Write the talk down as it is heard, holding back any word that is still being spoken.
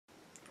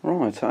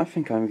Right, I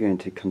think I'm going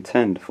to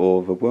contend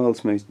for the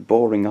world's most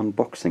boring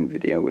unboxing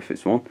video with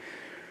this one.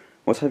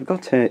 What I've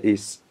got here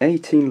is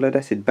 18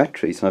 lead-acid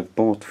batteries I've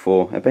bought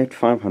for about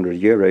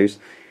 €500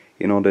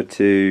 in order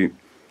to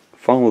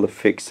file the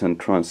fix and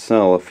try and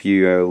sell a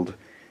few old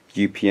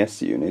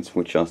UPS units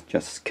which are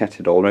just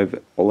scattered all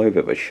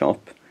over the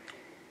shop.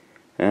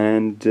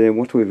 And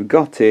what we've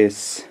got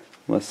is,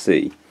 let's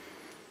see,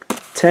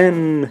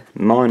 10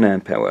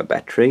 9Ah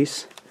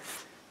batteries,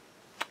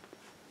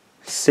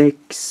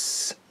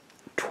 6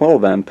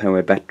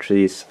 12Ah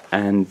batteries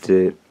and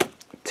 2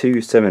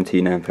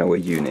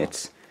 17Ah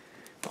units.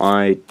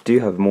 I do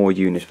have more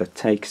units that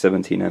take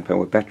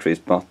 17Ah batteries,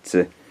 but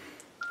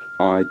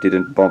I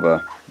didn't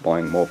bother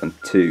buying more than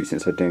 2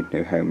 since I don't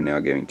know how many are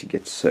going to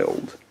get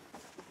sold.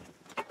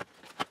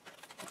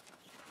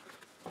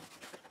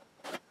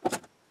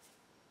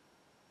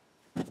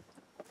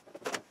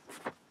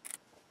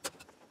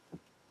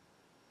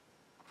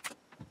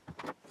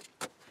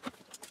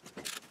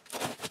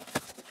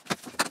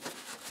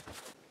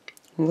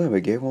 Well, there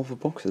we go, all the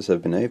boxes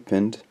have been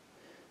opened,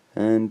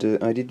 and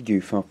I did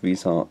goof up.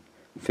 These are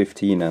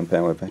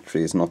 15Ah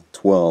batteries, not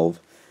 12,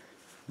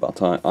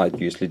 but I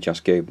usually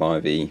just go by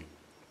the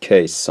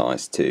case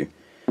size to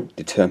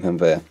determine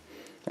their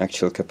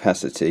actual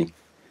capacity.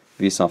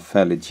 These are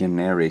fairly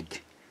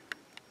generic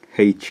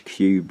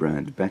HQ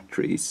brand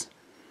batteries,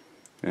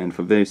 and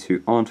for those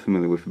who aren't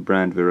familiar with the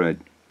brand, they're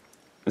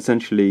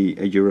essentially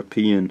a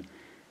European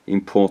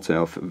importer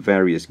of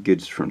various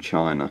goods from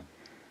China.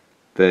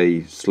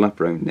 They slap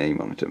their own name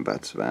on it, and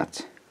that's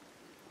that.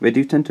 They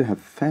do tend to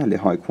have fairly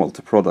high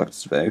quality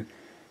products though.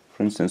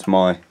 For instance,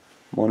 my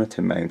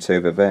monitor mounts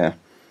over there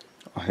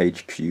are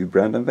HQ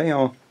brand, and they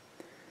are,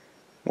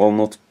 well,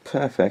 not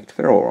perfect,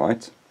 they're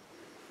alright.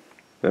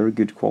 Very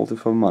good quality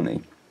for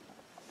money.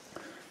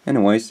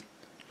 Anyways,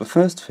 the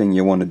first thing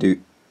you want to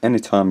do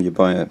anytime you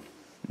buy a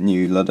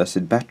new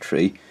lead-acid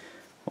battery,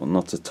 or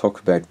not to talk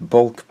about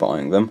bulk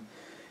buying them,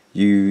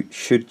 you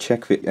should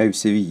check the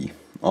OCV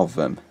of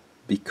them.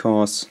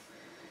 Because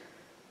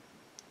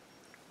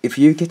if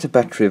you get a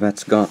battery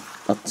that's got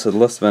up to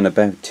less than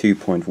about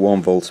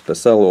 2.1 volts per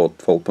cell or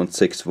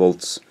 12.6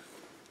 volts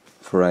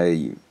for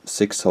a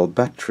 6-cell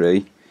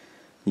battery,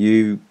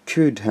 you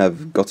could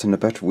have gotten a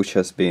battery which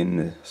has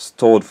been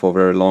stored for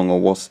very long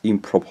or was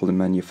improperly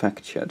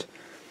manufactured.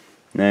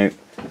 Now,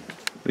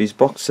 these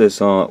boxes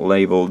are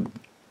labelled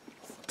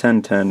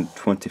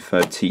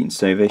 1010-2013,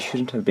 so they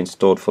shouldn't have been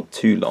stored for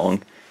too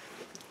long.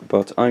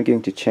 But I'm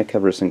going to check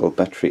every single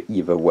battery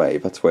either way.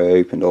 That's why I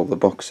opened all the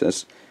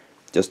boxes,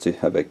 just to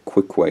have a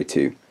quick way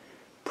to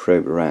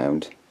probe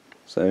around.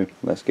 So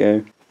let's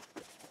go.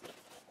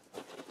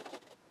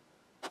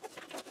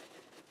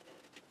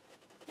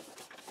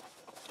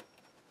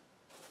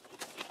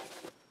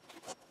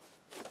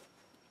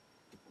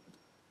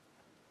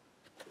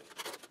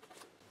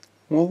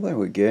 Well, there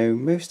we go.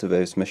 Most of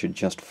those measured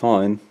just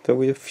fine. There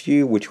were a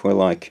few which were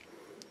like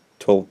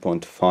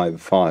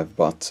 12.55,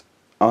 but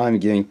I'm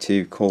going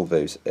to call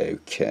those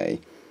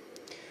okay.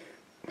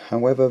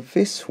 However,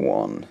 this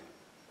one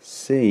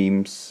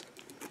seems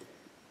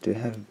to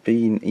have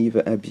been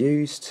either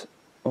abused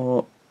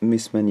or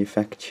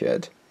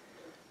mismanufactured,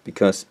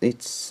 because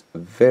it's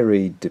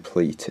very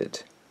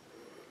depleted.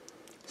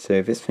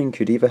 So this thing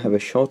could either have a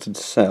shorted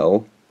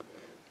cell,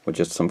 or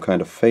just some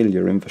kind of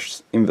failure in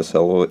the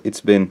cell, or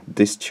it's been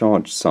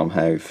discharged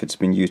somehow if it's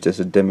been used as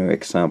a demo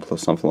example or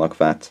something like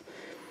that.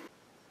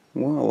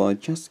 Well, I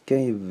just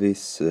gave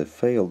this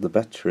failed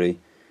battery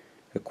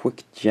a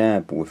quick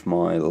jab with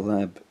my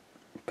lab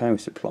power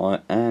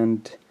supply,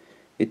 and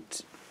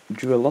it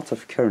drew a lot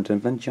of current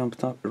and then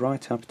jumped up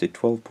right up to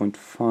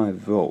 12.5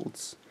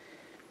 volts.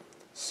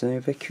 So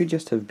there could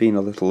just have been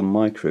a little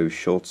micro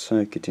short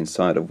circuit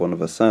inside of one of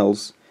the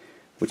cells,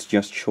 which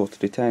just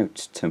shorted it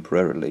out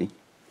temporarily.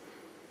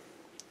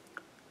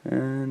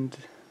 And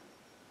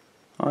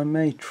I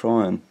may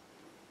try and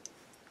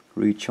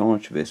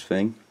recharge this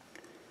thing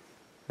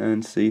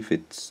and see if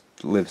it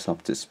lives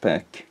up to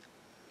spec.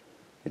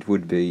 It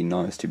would be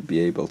nice to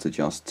be able to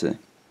just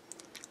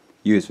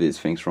use these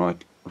things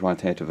right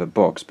out of the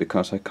box,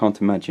 because I can't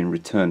imagine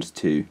returns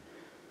to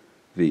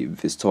the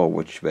store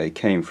which they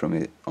came from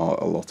it are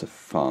a lot of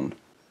fun.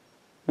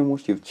 And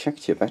once you've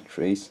checked your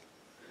batteries,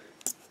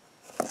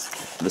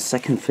 the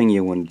second thing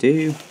you want to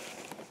do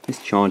is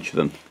charge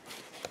them.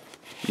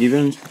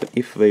 Even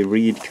if they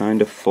read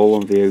kind of full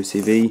on the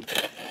OCV,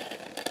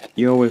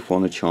 you always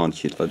want to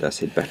charge your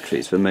lead-acid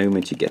batteries the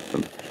moment you get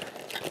them.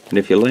 And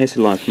if you're lazy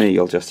like me,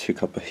 you'll just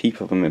hook up a heap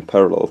of them in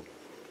parallel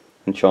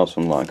and charge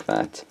them like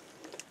that.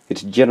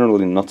 It's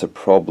generally not a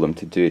problem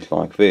to do it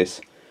like this.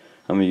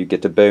 I mean, you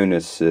get a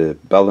bonus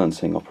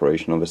balancing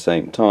operation at the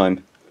same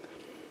time.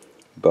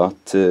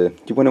 But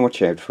you want to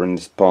watch out for any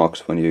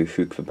sparks when you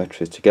hook the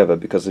batteries together,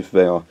 because if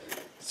they are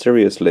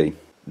seriously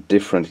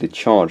differently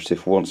charged,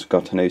 if one's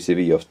got an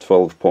OCV of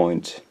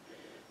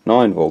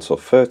 12.9 volts or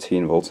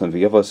 13 volts and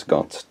the other's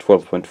got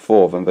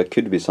 12.4, then there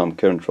could be some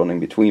current running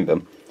between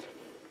them.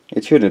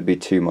 It shouldn't be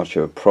too much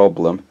of a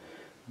problem,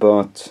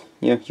 but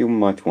yeah, you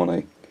might want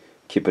to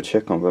keep a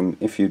check on them.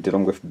 If you're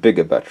dealing with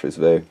bigger batteries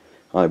though,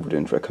 I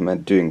wouldn't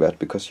recommend doing that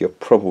because you're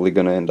probably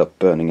going to end up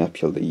burning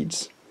up your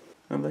leads.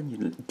 And then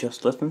you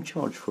just let them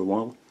charge for a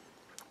while.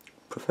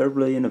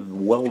 Preferably in a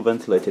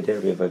well-ventilated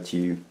area that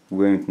you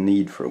won't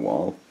need for a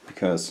while,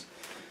 because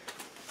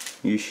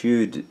you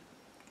should,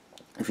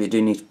 if you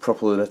do need to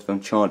properly let them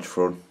charge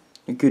for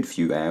a good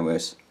few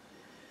hours,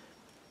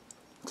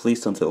 at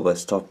least until they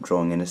stop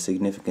drawing in a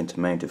significant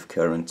amount of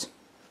current.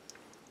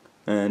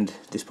 And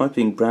despite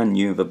being brand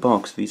new in the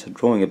box, these are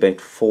drawing about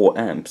 4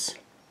 amps.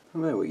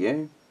 And there we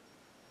go.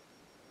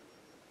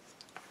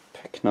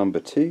 Pack number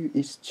 2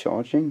 is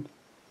charging.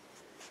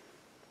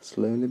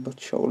 Slowly but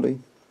surely.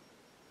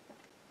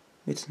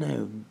 It's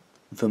now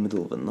the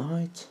middle of the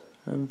night,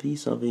 and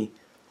these are the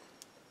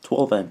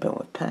 12 amp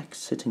hour packs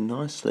sitting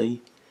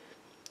nicely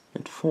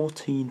at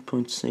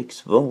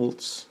 14.6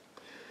 volts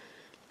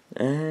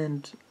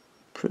and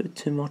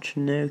pretty much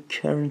no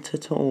current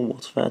at all.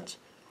 What's that?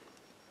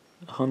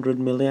 100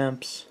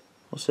 milliamps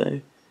or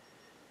so?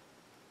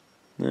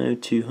 No,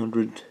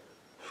 200,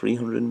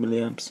 300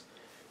 milliamps.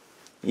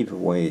 Either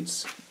way,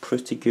 it's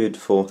pretty good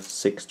for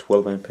 6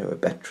 12 amp hour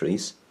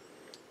batteries.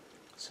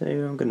 So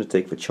I'm going to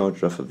take the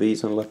charger off of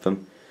these and let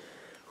them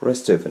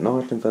rest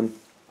overnight, and then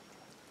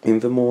in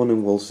the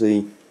morning we'll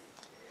see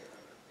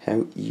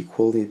how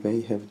equally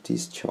they have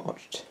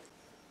discharged.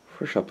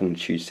 Fresh up on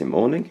Tuesday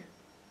morning.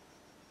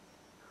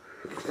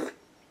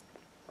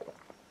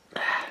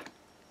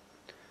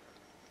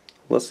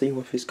 Let's see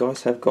what these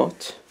guys have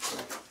got.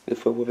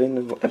 If we're within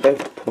about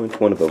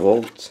 0.1 of a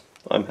volt,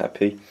 I'm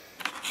happy.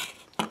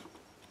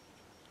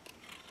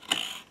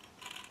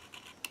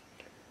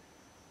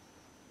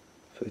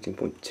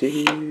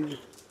 .2,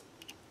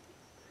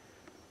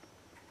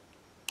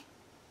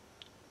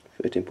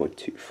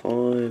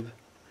 13.25,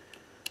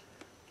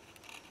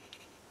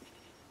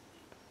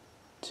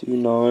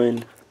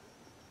 29,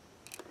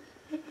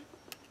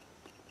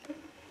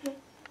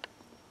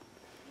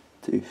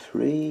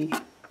 23,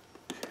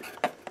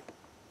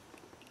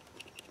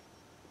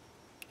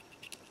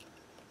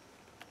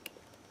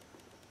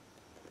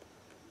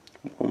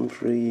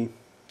 13.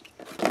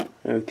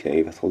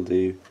 Okay, that'll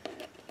do.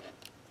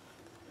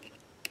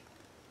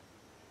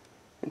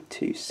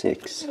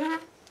 26.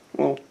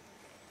 Well,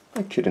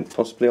 I couldn't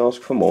possibly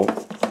ask for more.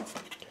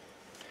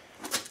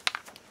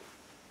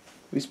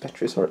 These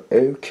batteries are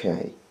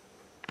okay.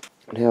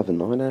 I have the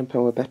 9 amp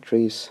hour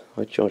batteries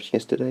I charged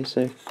yesterday,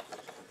 so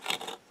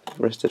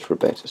rested for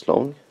about as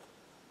long.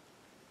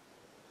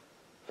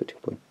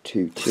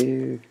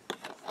 13.22.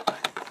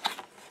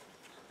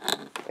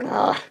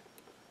 Ah!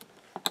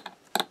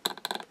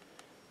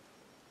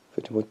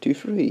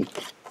 13.23.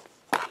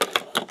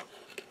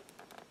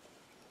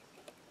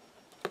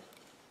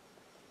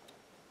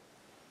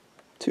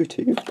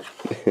 2.2.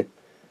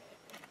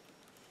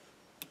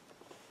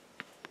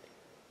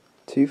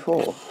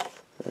 2.4.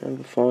 And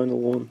the final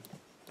one.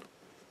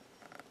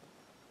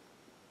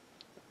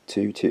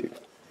 2.2.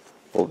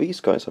 Well,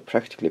 these guys are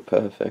practically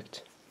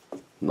perfect.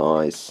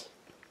 Nice.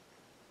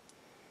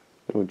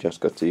 And we've just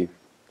got to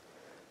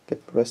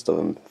get the rest of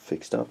them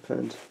fixed up,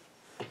 and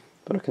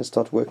but I can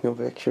start working on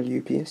the actual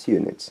UPS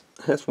units.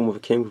 As one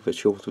came with a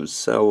shorter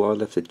cell, I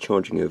left it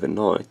charging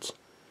overnight,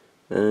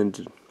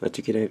 and I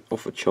took it out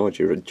off a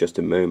charger just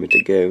a moment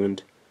ago,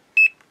 and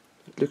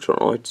it looks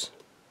alright.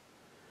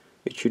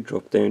 It should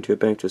drop down to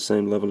about the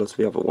same level as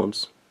the other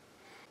ones.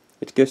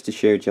 It goes to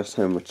show just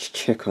how much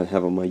check I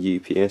have on my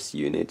UPS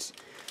units,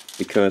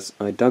 because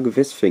I dug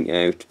this thing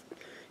out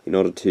in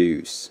order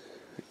to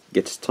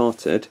get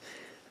started,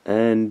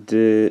 and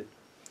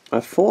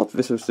I thought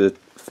this was a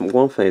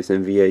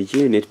 1000 VA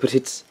unit, but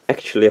it's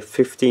actually a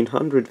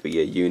 1500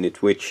 VA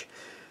unit, which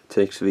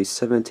takes these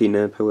 17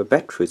 amp hour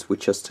batteries,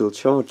 which are still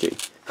charging.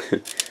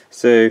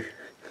 So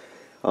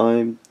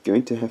I'm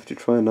going to have to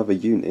try another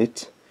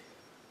unit.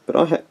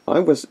 But I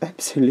was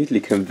absolutely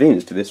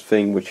convinced this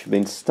thing, which had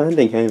been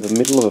standing here in the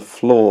middle of the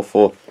floor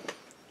for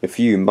a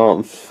few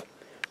months,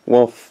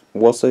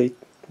 was a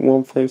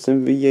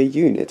 1000 VA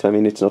unit. I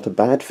mean, it's not a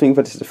bad thing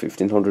that it's a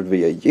 1500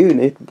 VA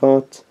unit,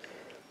 but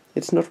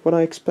it's not what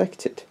I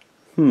expected.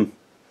 And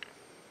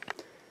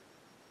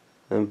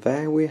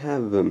there we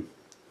have them.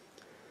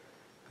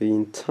 The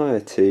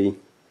entirety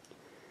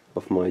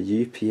of my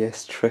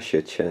UPS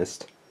treasure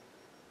chest,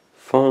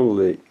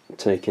 finally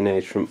taken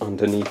out from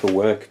underneath a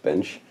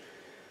workbench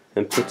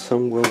and put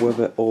somewhere where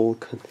they're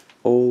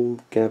all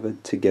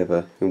gathered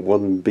together in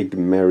one big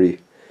merry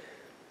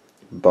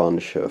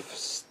bunch of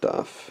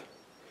stuff.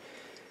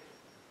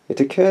 It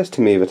occurs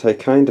to me that I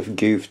kind of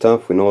goofed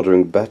up when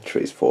ordering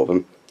batteries for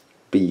them,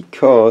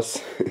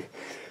 because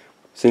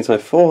since I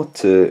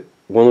thought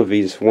one of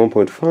these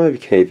 1.5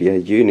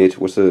 kVA unit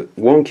was a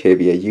 1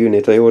 kVA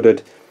unit, I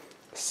ordered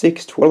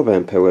 6 12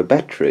 amp hour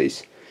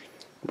batteries.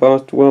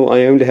 But, well,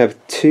 I only have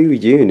 2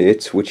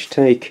 units which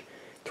take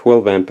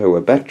 12 amp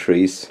hour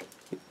batteries,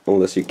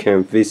 unless you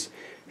count this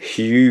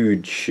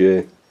huge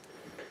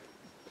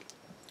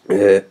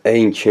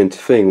ancient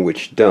thing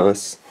which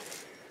does.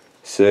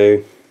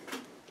 So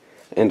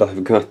and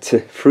I've got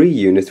 3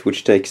 units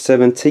which take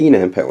 17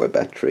 amp hour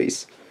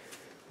batteries.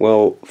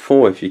 Well,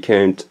 4 if you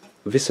count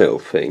this whole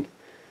thing.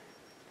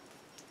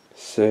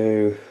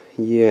 So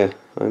yeah,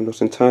 I'm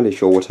not entirely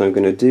sure what I'm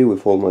going to do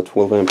with all my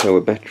 12 amp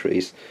hour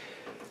batteries,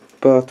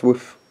 but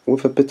with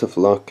a bit of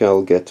luck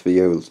I'll get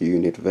the old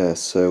unit there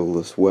sold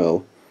as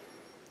well.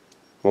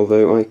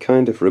 Although I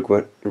kind of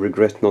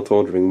regret not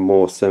ordering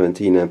more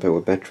 17 amp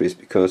hour batteries,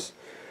 because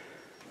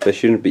there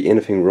shouldn't be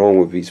anything wrong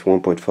with these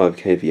 1.5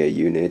 kVA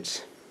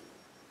units.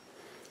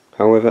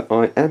 However,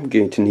 I am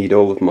going to need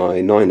all of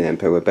my 9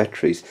 amp hour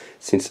batteries,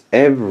 since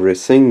every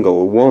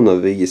single one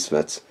of these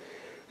that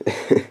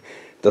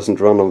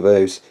doesn't run on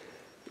those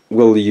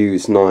will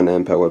use 9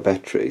 amp hour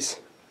batteries,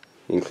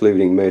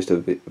 including most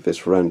of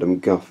this random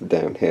guff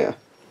down here.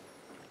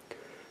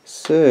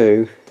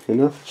 So,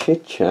 enough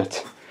chit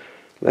chat.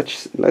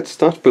 Let's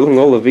start pulling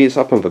all of these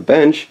up on the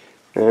bench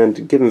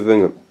and giving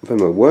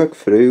them a work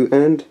through,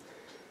 and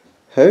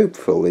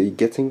hopefully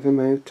getting them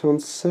out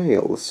on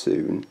sale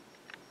soon.